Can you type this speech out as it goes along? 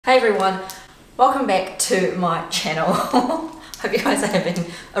Hey everyone, welcome back to my channel. Hope you guys are having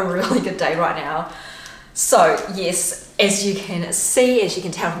a really good day right now. So yes, as you can see, as you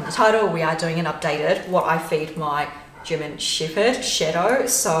can tell from the title, we are doing an updated what I feed my German Shepherd, Shadow.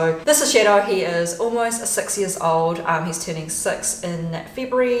 So this is Shadow. He is almost 6 years old. He's turning 6 in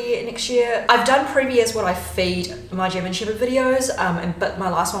February next year. I've done previous what I feed my German Shepherd videos, but my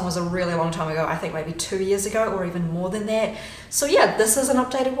last one was a really long time ago, I think maybe 2 years ago or even more than that. So yeah, this is an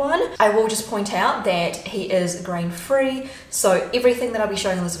updated one. I will just point out that he is grain-free, so everything that I'll be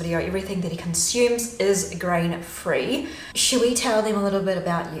showing in this video, everything that he consumes is grain-free. Should we tell them a little bit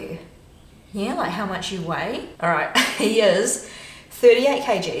about you? Yeah, like how much you weigh? All right, he is 38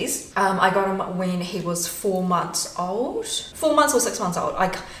 kgs. I got him when he was 4 months old. 4 months or 6 months old.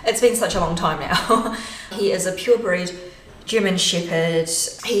 It's been such a long time now. He is a purebred German Shepherd.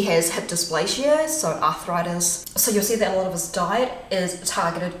 He has hip dysplasia, so arthritis. So you'll see that a lot of his diet is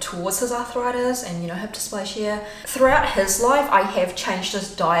targeted towards his arthritis and, you know, hip dysplasia. Throughout his life, I have changed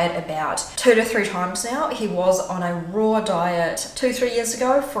his diet about 2 to 3 times now. He was on a raw diet 2-3 years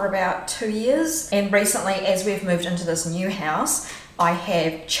ago for about 2 years. And recently, as we've moved into this new house, I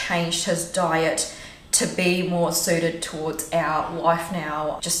have changed his diet to be more suited towards our life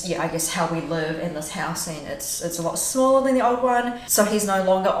now. Just, yeah, I guess how we live in this house, and it's a lot smaller than the old one. So he's no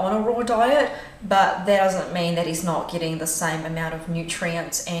longer on a raw diet, but that doesn't mean that he's not getting the same amount of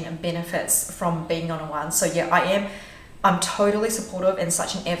nutrients and benefits from being on a one. So yeah, I'm totally supportive and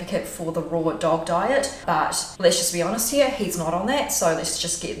such an advocate for the raw dog diet, but let's just be honest here, he's not on that, so let's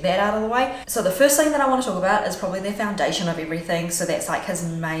just get that out of the way. So the first thing that I want to talk about is probably the foundation of everything, so that's like his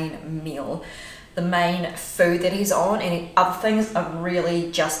main meal. The main food that he's on, and other things are really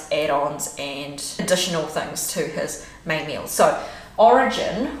just add-ons and additional things to his main meal. So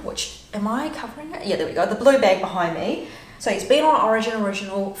Origin, which, am I covering it? Yeah, there we go, the blue bag behind me. So he's been on Origin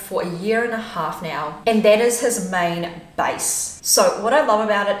Original for 1.5 years now, and that is his main base. So what I love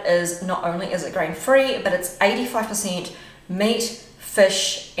about it is not only is it grain-free, but it's 85% meat,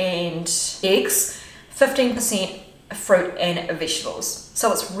 fish and eggs, 15% fruit and vegetables. So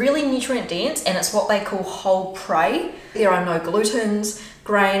it's really nutrient dense, and it's what they call whole prey. There are no glutens,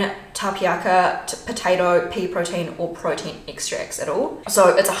 grain, tapioca, potato, pea protein or protein extracts at all.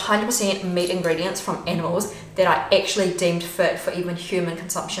 So it's 100% meat ingredients from animals that are actually deemed fit for even human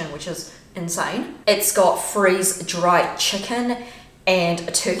consumption, which is insane. It's got freeze-dried chicken and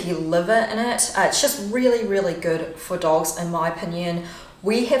a turkey liver in it. It's just really, really good for dogs in my opinion.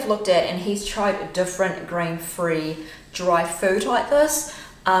 We have looked at, and he's tried different grain-free dry food like this.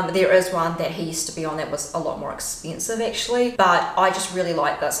 There is one that he used to be on that was a lot more expensive actually, but I just really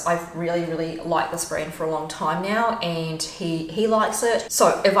like this. I've really liked this brand for a long time now, and he likes it.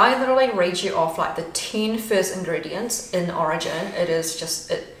 So if I literally read you off like the 10 first ingredients in Origin, it is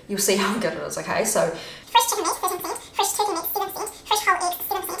just, you'll see how good it is, okay? So fresh chicken meat 13%, fresh turkey meat 7%, fresh whole eggs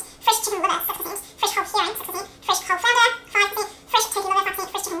 7%, fresh chicken liver 6%, fresh whole herring 6%, fresh whole flounder 5%, fresh turkey liver 5%,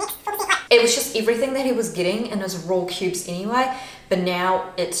 fresh chicken necks 4%. It was just everything that he was getting in his raw cubes anyway, but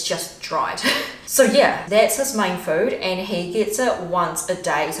now it's just dried. So yeah, that's his main food, and he gets it once a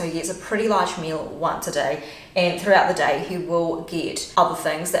day. So he gets a pretty large meal once a day, and throughout the day he will get other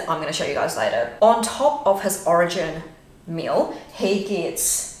things that I'm going to show you guys later. On top of his Origin meal, he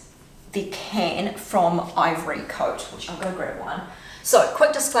gets the can from Ivory Coat, which I'm going to grab one. So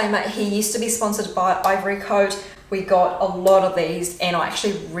quick disclaimer, he used to be sponsored by Ivory Coat. We got a lot of these, and I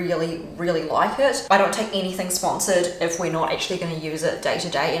actually really like it. I don't take anything sponsored if we're not actually going to use it day to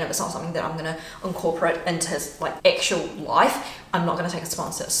day, and if it's not something that I'm going to incorporate into his like actual life, I'm not going to take a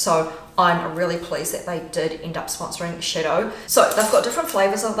sponsor. So I'm really pleased that they did end up sponsoring Shadow. So they've got different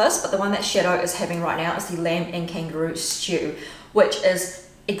flavors of this, but the one that Shadow is having right now is the lamb and kangaroo stew, which is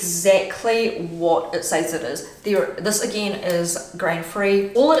exactly what it says it is. This again is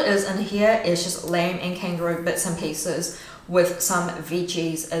grain-free. All it is in here is just lamb and kangaroo bits and pieces with some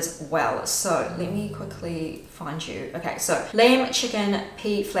veggies as well. So let me quickly find you. Okay, so lamb, chicken,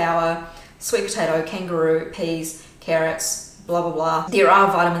 pea flour, sweet potato, kangaroo, peas, carrots, blah blah blah. There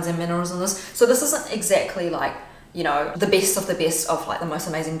are vitamins and minerals in this, so this isn't exactly like, you know, the best of like the most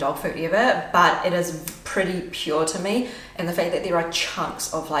amazing dog food ever, but it is pretty pure to me. And the fact that there are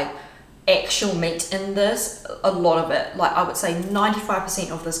chunks of like actual meat in this, a lot of it, like I would say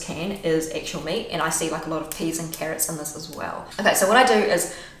 95% of this can is actual meat, and I see like a lot of peas and carrots in this as well. Okay, so what I do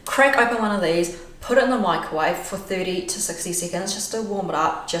is crack open one of these, put it in the microwave for 30 to 60 seconds just to warm it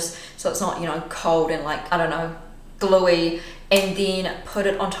up, just so it's not, you know, cold and like, I don't know, gluey, and then put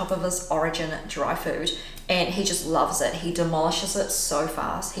it on top of his Origin dry food, and he just loves it. He demolishes it so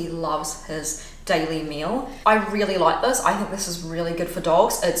fast. He loves his daily meal. I really like this. I think this is really good for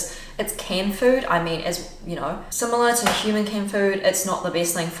dogs. It's canned food. I mean, as you know, similar to human canned food, it's not the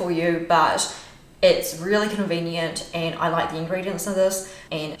best thing for you, but it's really convenient and I like the ingredients of this,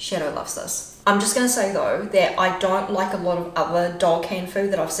 and Shadow loves this. I'm just going to say though that I don't like a lot of other dog canned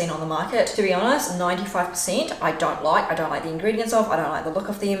food that I've seen on the market. To be honest, 95% I don't like. I don't like the ingredients of, I don't like the look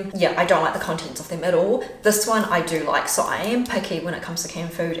of them. Yeah, I don't like the contents of them at all. This one I do like, so I am picky when it comes to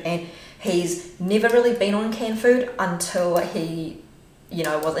canned food, and he's never really been on canned food until he, you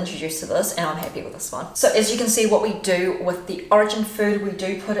know, was introduced to this, and I'm happy with this one. So as you can see, what we do with the Origin food, we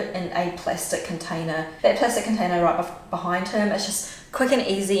do put it in a plastic container. That plastic container right behind him, it's just quick and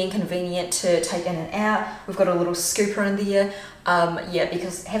easy and convenient to take in and out. We've got a little scooper in there. Yeah,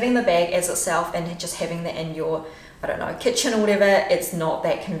 because having the bag as itself and just having that in your, I don't know, kitchen or whatever, it's not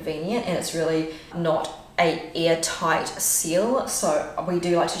that convenient, and it's really not a airtight seal. So we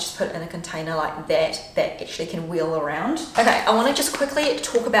do like to just put it in a container like that actually can wheel around. Okay, I want to just quickly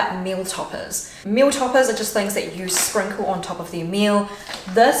talk about meal toppers. Meal toppers are just things that you sprinkle on top of your meal.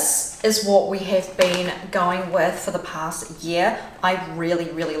 This is what we have been going with for the past year. I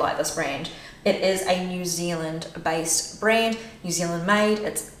really like this brand. It is a New Zealand based brand, New Zealand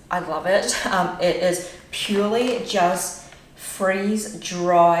made. I love it. It is purely just freeze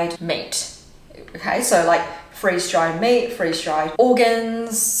dried meat. Okay, so like freeze-dried meat, freeze-dried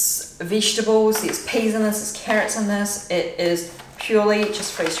organs, vegetables, there's peas in this, there's carrots in this. It is purely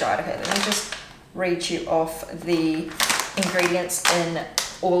just freeze-dried. Okay, let me just read you off the ingredients in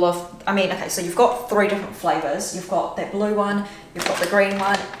all of, okay, so you've got 3 different flavors. You've got that blue one, you've got the green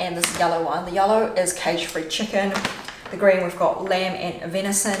one, and this yellow one. The yellow is cage-free chicken. The green, we've got lamb and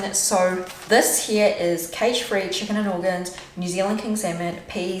venison. So this here is cage-free chicken and organs, New Zealand king salmon,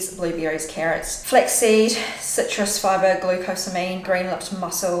 peas, blueberries, carrots, flaxseed, citrus fiber, glucosamine, green-lipped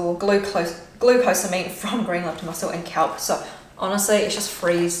mussel, glucosamine from green-lipped mussel, and kelp. So honestly, it's just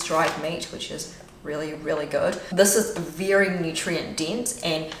freeze-dried meat, which is really good. This is very nutrient dense,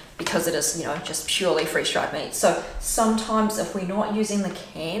 and because it is, you know, just purely freeze-dried meat. So sometimes if we're not using the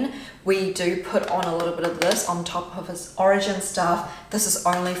can, we do put on a little bit of this on top of his Origin stuff. This is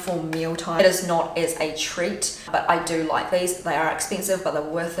only for mealtime. It is not as a treat, but I do like these. They are expensive, but they're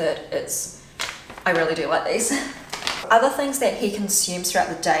worth it. I really do like these. Other things that he consumes throughout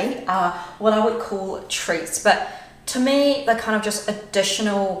the day are what I would call treats, but to me, they're kind of just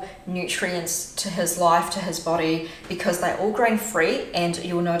additional nutrients to his life, to his body, because they're all grain-free, and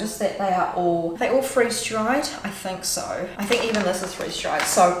you'll notice that they're all freeze-dried. I think so. I think even this is freeze-dried.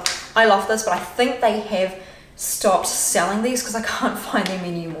 So I love this, but I think they have stopped selling these because I can't find them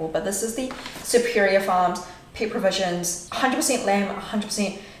anymore. But this is the Superior Farms Pet Provisions, 100% lamb,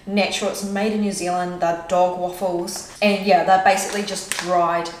 100% natural. It's made in New Zealand. They're dog waffles, and yeah, they're basically just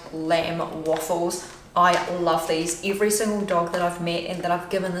dried lamb waffles. I love these. Every single dog that I've met and that I've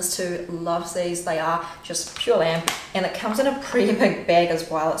given this to loves these. They are just pure lamb, and it comes in a pretty big bag as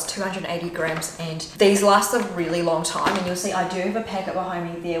well. It's 280 grams, and these last a really long time. And you'll see I do have a packet behind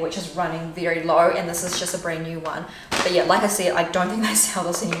me there which is running very low, and this is just a brand new one. But yeah, like I said, I don't think they sell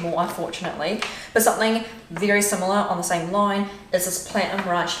this anymore, unfortunately. But something very similar on the same line is this Platinum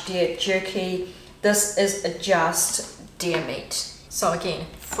Ranch deer jerky. This is just deer meat. So again,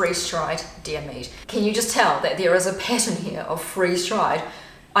 freeze-dried deer meat. Can you just tell that there is a pattern here of freeze-dried?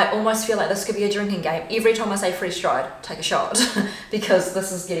 I almost feel like this could be a drinking game. Every time I say freeze-dried, take a shot, because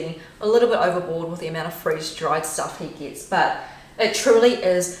this is getting a little bit overboard with the amount of freeze-dried stuff he gets. But it truly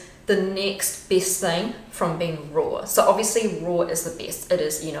is the next best thing from being raw. So obviously raw is the best. It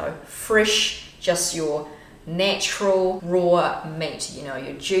is, you know, fresh, just your natural raw meat, you know,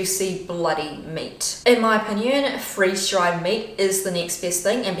 your juicy bloody meat. In my opinion, freeze-dried meat is the next best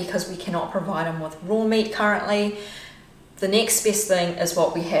thing, and because we cannot provide them with raw meat currently, the next best thing is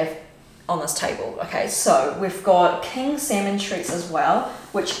what we have on this table. Okay, so we've got king salmon treats as well,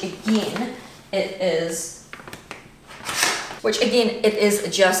 which again it is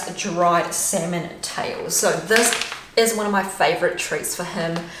just dried salmon tails. So this is one of my favorite treats for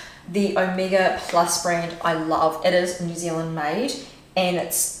him. The Omega Plus brand I love. It is New Zealand made, and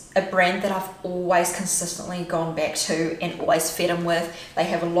it's a brand that I've always consistently gone back to and always fed him with. They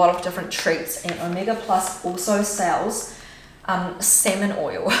have a lot of different treats, and Omega Plus also sells salmon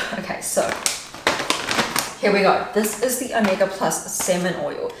oil. Okay, so here we go. This is the Omega Plus salmon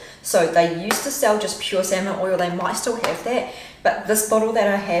oil. So they used to sell just pure salmon oil. They might still have that, but this bottle that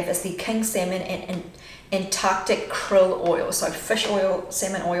I have is the king salmon and Antarctic krill oil, so fish oil,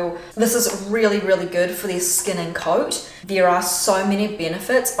 salmon oil. This is really good for their skin and coat. There are so many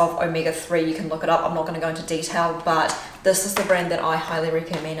benefits of omega-3. You can look it up. I'm not going to go into detail, but This is the brand that I highly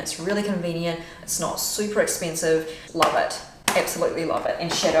recommend. It's really convenient. It's not super expensive. Love it. Absolutely love it.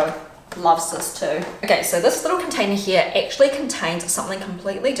 And Shadow loves this too. Okay, so this little container here actually contains something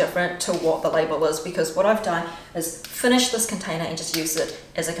completely different to what the label is, because what I've done is finish this container and just use it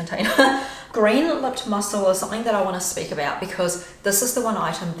as a container. Green lipped mussel is something that I want to speak about, because this is the one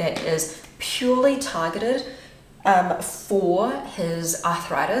item that is purely targeted for his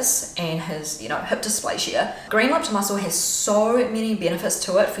arthritis and his, hip dysplasia. Green lipped mussel has so many benefits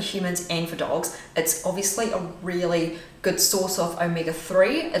to it for humans and for dogs. It's obviously a really good source of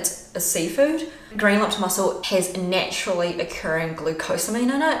omega-3. It's a seafood. Green lipped mussel has naturally occurring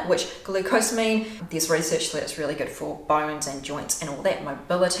glucosamine in it, which glucosamine, there's research that it's really good for bones and joints and all that,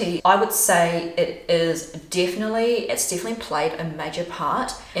 mobility. I would say it's definitely played a major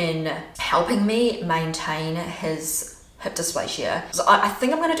part in helping me maintain his hip dysplasia. So I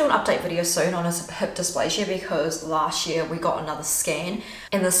think I'm going to do an update video soon on his hip dysplasia, because last year we got another scan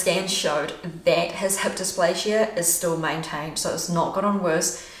and the scan showed that his hip dysplasia is still maintained. So it's not gotten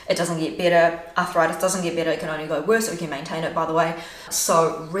worse. It doesn't get better. Arthritis doesn't get better. It can only go worse, or we can maintain it, by the way.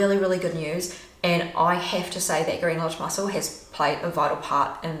 So really, really good news. And I have to say that green lipped mussel has played a vital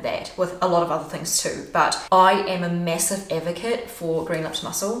part in that, with a lot of other things too. But I am a massive advocate for green lipped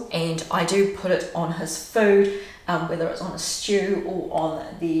mussel, and I do put it on his food, whether it's on a stew or on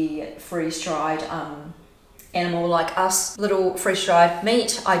the freeze-dried animal like us, little freeze-dried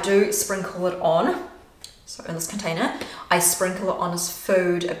meat. I do sprinkle it on. So in this container, I sprinkle it on his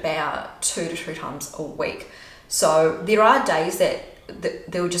food about 2 to 3 times a week. So there are days that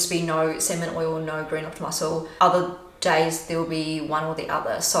there will just be no salmon oil, no green lipped mussel. Other days there will be one or the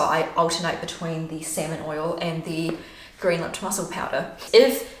other. So I alternate between the salmon oil and the green lipped mussel powder.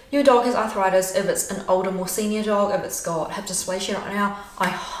 If your dog has arthritis, if it's an older, more senior dog, if it's got hip dysplasia right now, I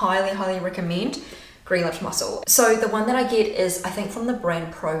highly, highly recommend green lipped mussel. So the one that I get is, I think, from the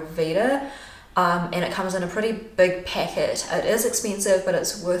brand Pro Vita. And it comes in a pretty big packet. It is expensive, but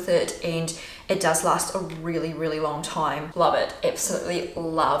it's worth it, and it does last a really, really long time. Love it. Absolutely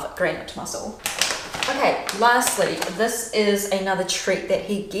love green lipped mussel. Okay, lastly, this is another treat that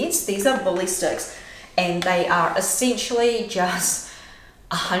he gets. These are bully sticks, and they are essentially just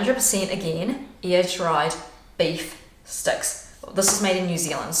 100% again air-dried beef sticks. This is made in New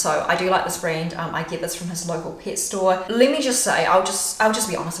Zealand, so I do like this brand. I get this from his local pet store. Let me just say, I'll just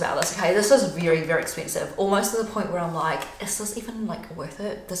be honest about this, okay? This is very, very expensive, almost to the point where I'm like, is this even like worth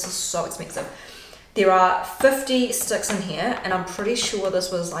it? This is so expensive. There are 50 sticks in here, and I'm pretty sure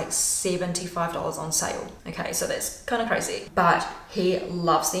this was like $75 on sale. Okay, so that's kind of crazy, but he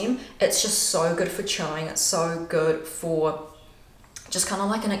loves them. It's just so good for chewing. It's so good for just kind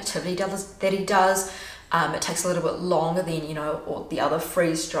of like an activity that he does. It takes a little bit longer than, all the other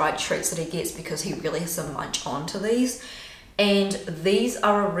freeze-dried treats that he gets, because he really has to munch onto these. And these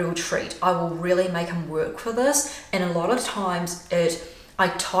are a real treat. I will really make him work for this. And a lot of times I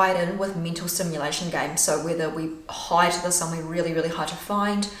tie it in with mental stimulation games. So whether we hide this somewhere really, really hard to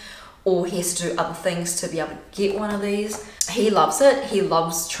find, or he has to do other things to be able to get one of these. He loves it. He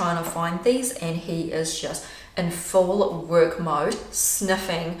loves trying to find these, and he is just in full work mode,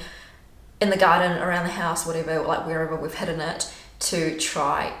 sniffing in the garden, around the house, whatever, like wherever we've hidden it, to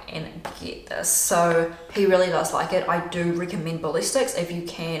try and get this. So he really does like it. I do recommend bully sticks if you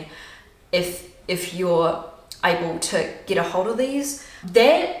can, if you're able to get a hold of these.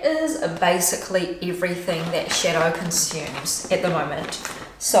 That is basically everything that Shadow consumes at the moment.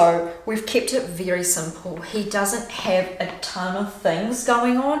 So we've kept it very simple. He doesn't have a ton of things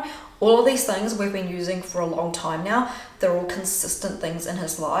going on. All of these things we've been using for a long time now. They're all consistent things in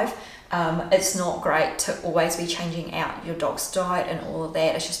his life. It's not great to always be changing out your dog's diet and all of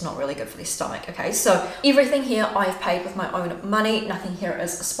that. It's just not really good for their stomach. Okay, so everything here I've paid with my own money. Nothing here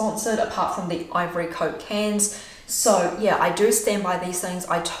is sponsored apart from the Ivory Coat cans. So yeah, I do stand by these things.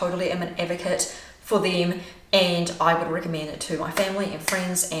 I totally am an advocate for them, and I would recommend it to my family and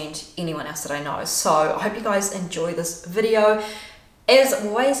friends and anyone else that I know. So I hope you guys enjoy this video. As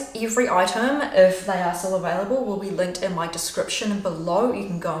always, every item, if they are still available, will be linked in my description below. You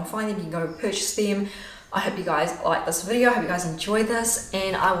can go and find them, you can go purchase them. I hope you guys like this video, I hope you guys enjoy this,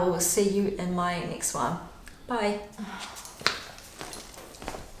 and I will see you in my next one. Bye.